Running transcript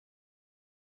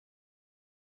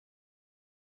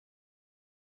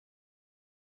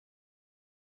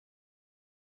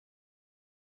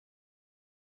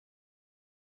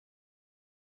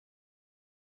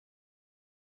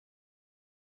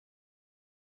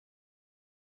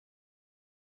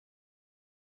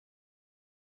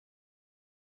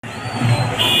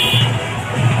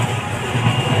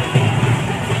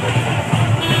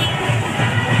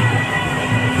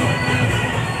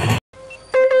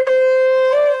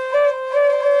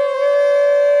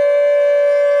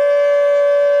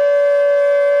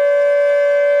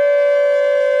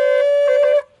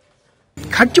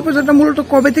খার্চি পূজাটা মূলত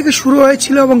কবে থেকে শুরু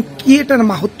হয়েছিল এবং কি এটার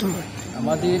মাহাত্ম্য?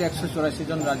 আমাদের 184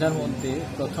 জন রাজার মধ্যে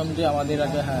প্রথম যে আমাদের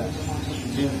রাজা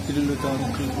ত্রিলোচন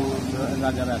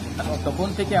রাজারা আছে তখন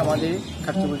থেকে আমাদের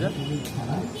খার্চি পূজা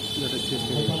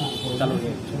চালু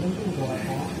হয়েছে।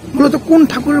 মূলত কোন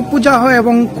ঠাকুরের পূজা হয়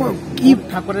এবং কি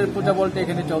ঠাকুরের পূজা বলতে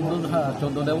এখানে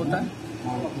 14 দেবতা,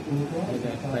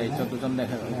 প্রায় 14 জন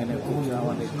এখানে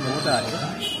আমাদের দেবতা আছে।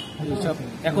 এইসব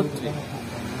একত্রে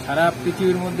সারা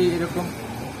পৃথিবীর মধ্যে এরকম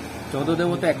 14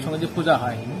 দেবতা একসঙ্গে যে পূজা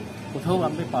হয় কোথাও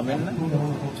আপনি পাবেন না,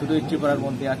 শুধু ত্রিপুরার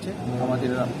মধ্যে আছে। আমাদের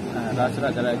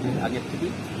রাজরাজারা আগের থেকে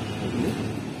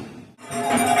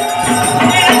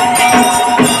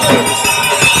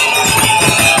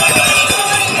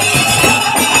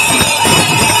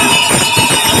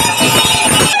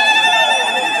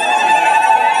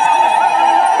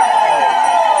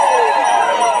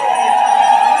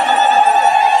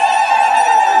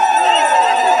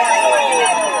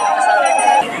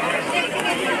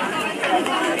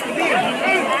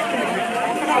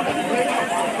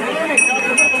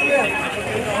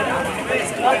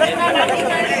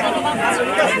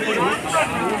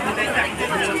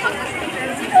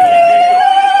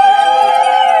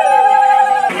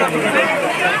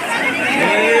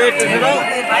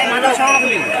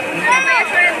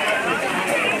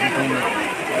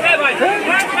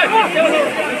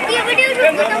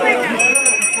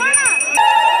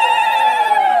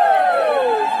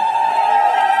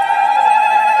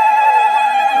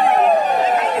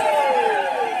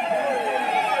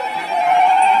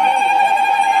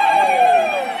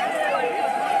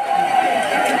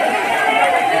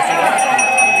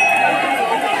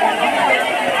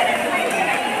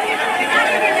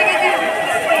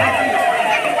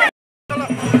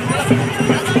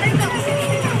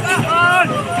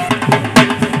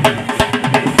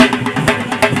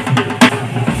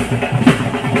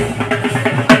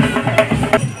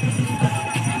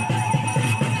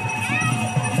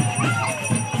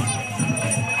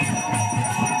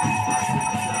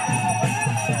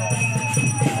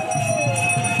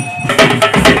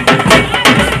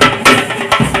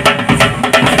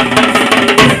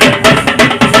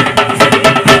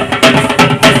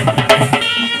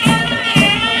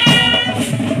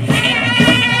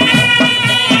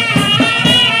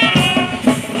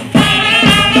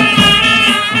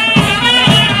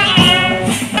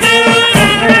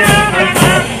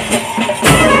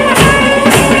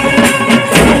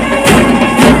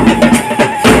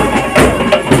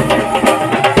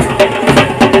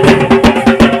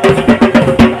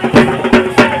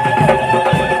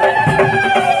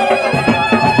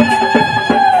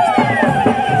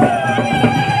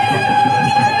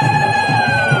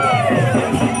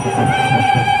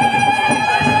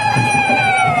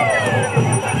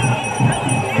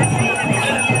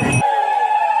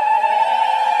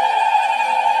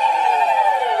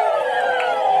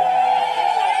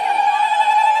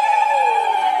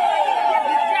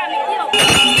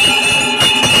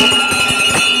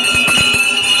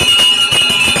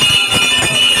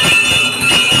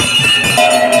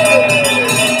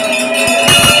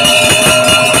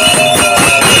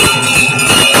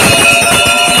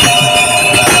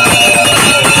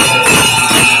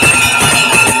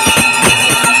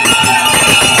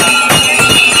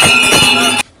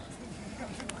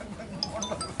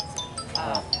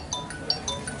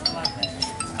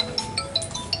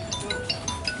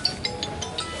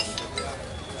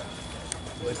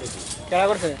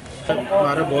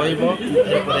আর বইব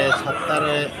এরপরে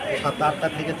 7-8টা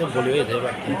থেকে তো বলি হয়ে যায়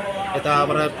বাকি এটা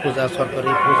আমরা পূজা সরকারি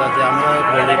পূজা যে আমরা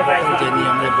বলি যে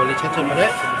নিয়মে বলি শেষে পরে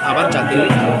আবার জাতির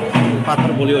পাত্র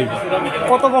বলি হইব।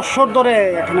 কত বছর ধরে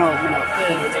এখানে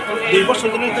 2 বছর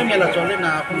ধরে তো মেলা চলে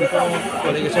না, এখন তো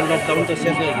চলে গেছে, লকডাউন তো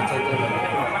শেষ হয়ে গেছে।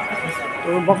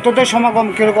 ভক্তদের সমাগম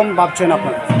কিরকম ভাবছেন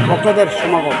আপনার? ভক্তদের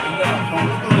সমাগম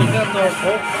এটা তো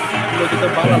তো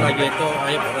ভালো লাগে, তো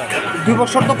 2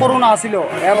 বছর তো করোনা আসিল,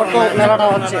 এবার তো মেলাটা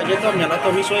হচ্ছে। তো মেলা তো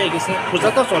মিস হয়ে গেছে। পূজা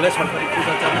তো চলে, সরকারি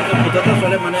পূজা পূজা তো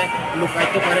চলে, মানে লোক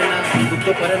আইতে পারে না,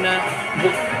 ঢুকতে পারে না।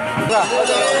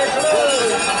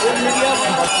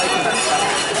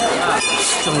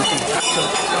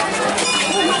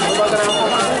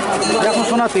 এখন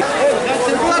শোনাতে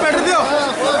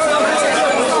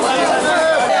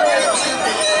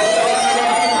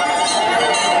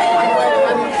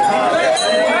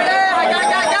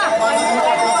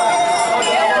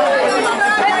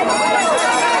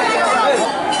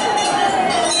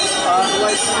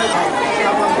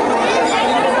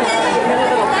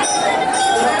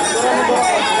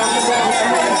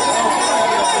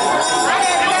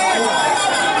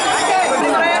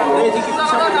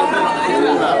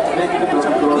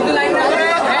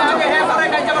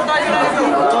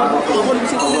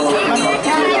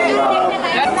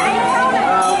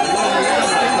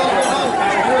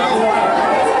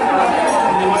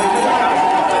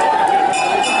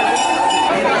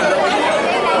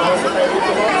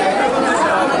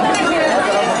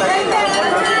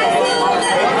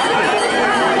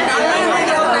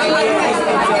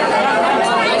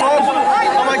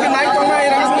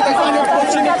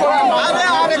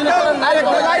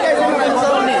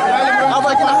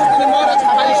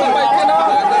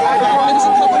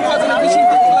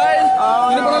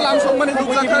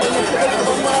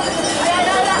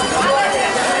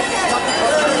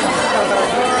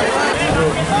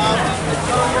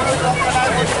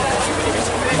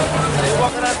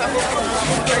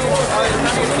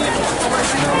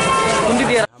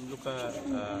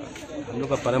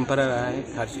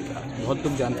खारची का। बहुत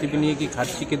लोग जानते भी नहीं है कि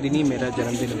खारची के दिन ही मेरा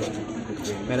जन्मदिन हुआ था।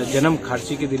 मेरा जन्म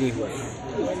खारची के दिन ही हुआ था।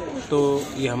 तो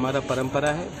ये हमारा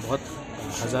परंपरा है, बहुत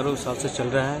हज़ारों साल से चल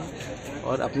रहा है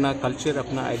और अपना कल्चर,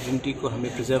 अपना आइडेंटिटी को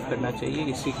हमें प्रिजर्व करना चाहिए।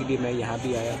 इसी के लिए मैं यहाँ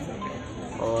भी आया हूँ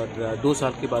और 2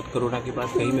 साल के बाद, कोरोना के बाद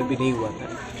कहीं में भी नहीं हुआ था।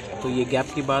 तो ये गैप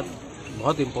के बाद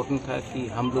बहुत इम्पोर्टेंट था कि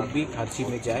हम लोग भी खारची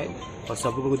में जाए और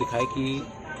सब लोगों को दिखाए कि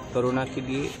कोरोना के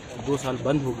लिए 2 साल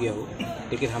बंद हो गया हो,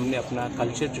 लेकिन हमने अपना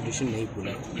कल्चर ट्रेडिशन नहीं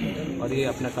भूला और ये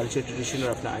अपना कल्चर ट्रेडिशन और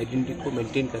अपना आइडेंटिटी को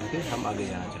मेंटेन करके हम आगे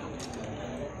जाना चाहते हैं।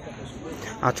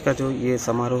 आज का जो ये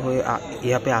समारोह है,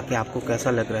 यहाँ पे आके आपको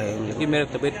कैसा लग रहा है? कि मेरा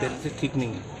तबीयत पहले से ठीक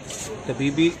नहीं है, तभी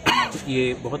भी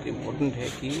ये बहुत इम्पोर्टेंट है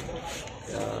कि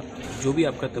जो भी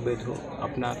आपका तबीयत हो,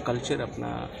 अपना कल्चर, अपना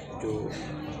जो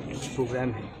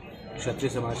प्रोग्राम है, क्षत्रिय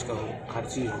समाज का हो,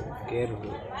 खारची हो, केर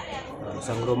हो,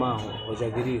 संग्रोमा हो,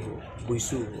 होजागिरी हो,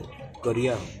 बुइसू हो,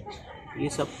 गरिया हो, ये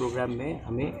सब प्रोग्राम में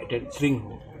हमें अटेंडिंग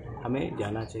हो, हमें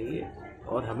जाना चाहिए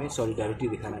और हमें सॉलिडारिटी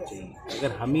दिखाना चाहिए।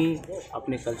 अगर हम ही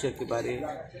अपने कल्चर के बारे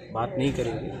बात नहीं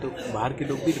करेंगे तो बाहर के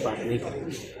लोग भी बात नहीं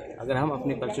करेंगे। अगर हम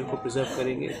अपने कल्चर को प्रिजर्व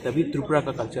करेंगे तभी त्रिपुरा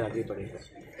का कल्चर आगे बढ़ेगा।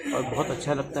 और बहुत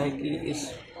अच्छा लगता है कि इस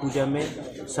पूजा में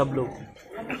सब लोग,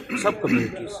 सब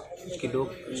कम्युनिटीज़ के लोग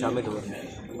शामिल हो रहे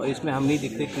हैं और इसमें हम नहीं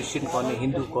देखते क्रिश्चियन कौन है,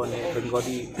 हिंदू कौन है,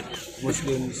 बंगाली,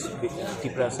 मुस्लिम्स,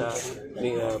 तिपरासा,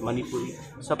 मणिपुरी,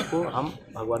 सबको हम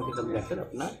भगवान के सामने जाकर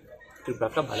अपना त्रिपुरा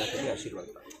का भला के लिए आशीर्वाद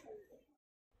पाते हैं।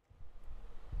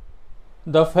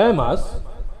 The famous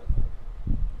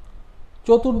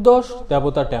Chaturdasha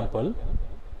Devata temple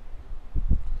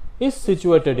is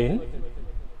situated in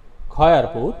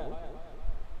Kharchi,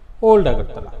 Old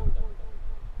Agartala.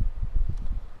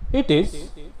 It is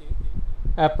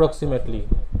approximately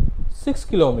 6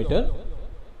 km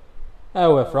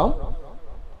away from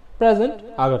present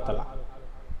Agartala.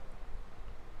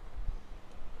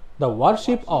 The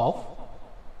worship of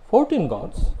 14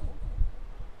 gods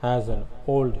has an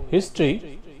old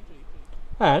history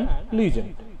and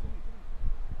legend.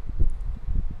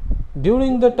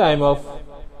 During the time of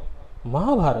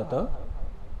Mahabharata,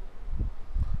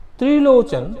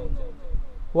 Trilochan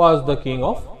was the king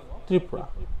of Tripura,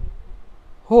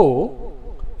 who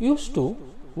used to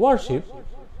worship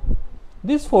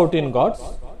these 14 gods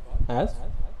as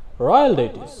royal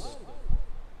deities.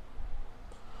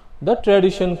 The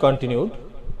tradition continued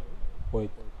with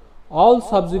all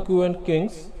subsequent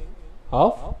kings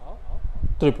of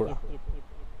Tripura.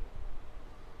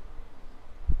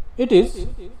 It is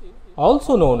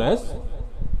also known as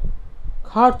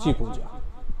Kharchi Puja.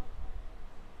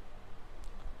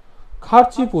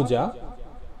 Kharchi Puja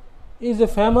is a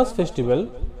famous festival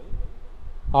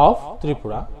of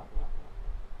Tripura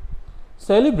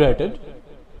celebrated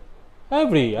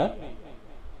every year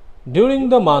during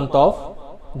the month of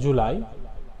July,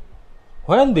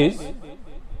 when these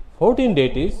 14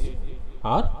 deities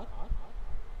are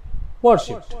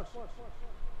worshipped.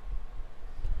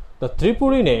 The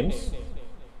Tripuri names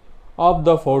of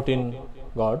the 14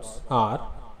 gods are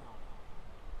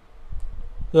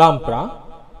Lampra,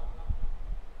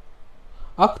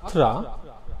 Akthra,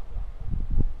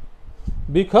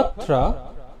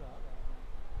 Bikhatra,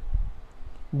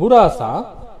 Burasa,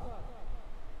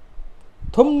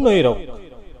 Thumnairok,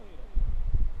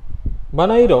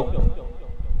 Banairok,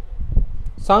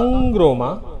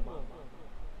 Sangroma,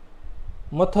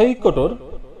 Mathaikotor,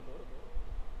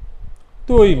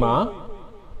 Tuima,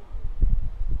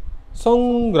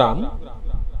 Songram,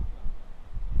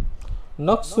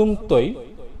 Naksumtoi,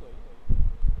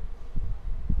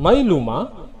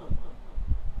 Mailuma,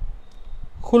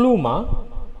 Khuluma,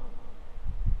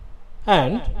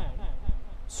 and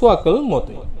Swakal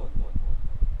Moti.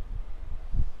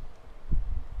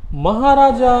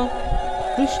 Maharaja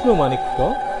Krishna Manikya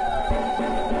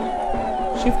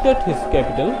shifted his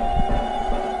capital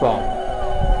from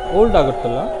Old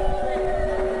Agartala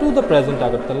to the present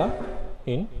Agartala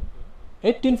in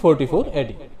 1844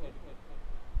 AD.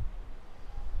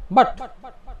 But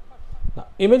the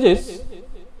images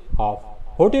of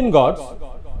 14 gods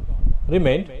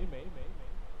remained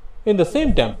in the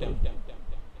same temple.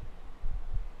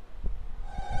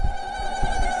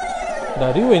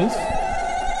 The ruins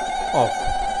of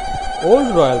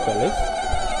old royal palace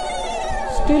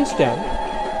still stand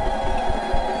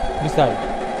beside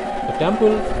the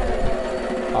temple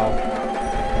of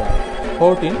the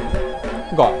 14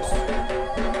 gods.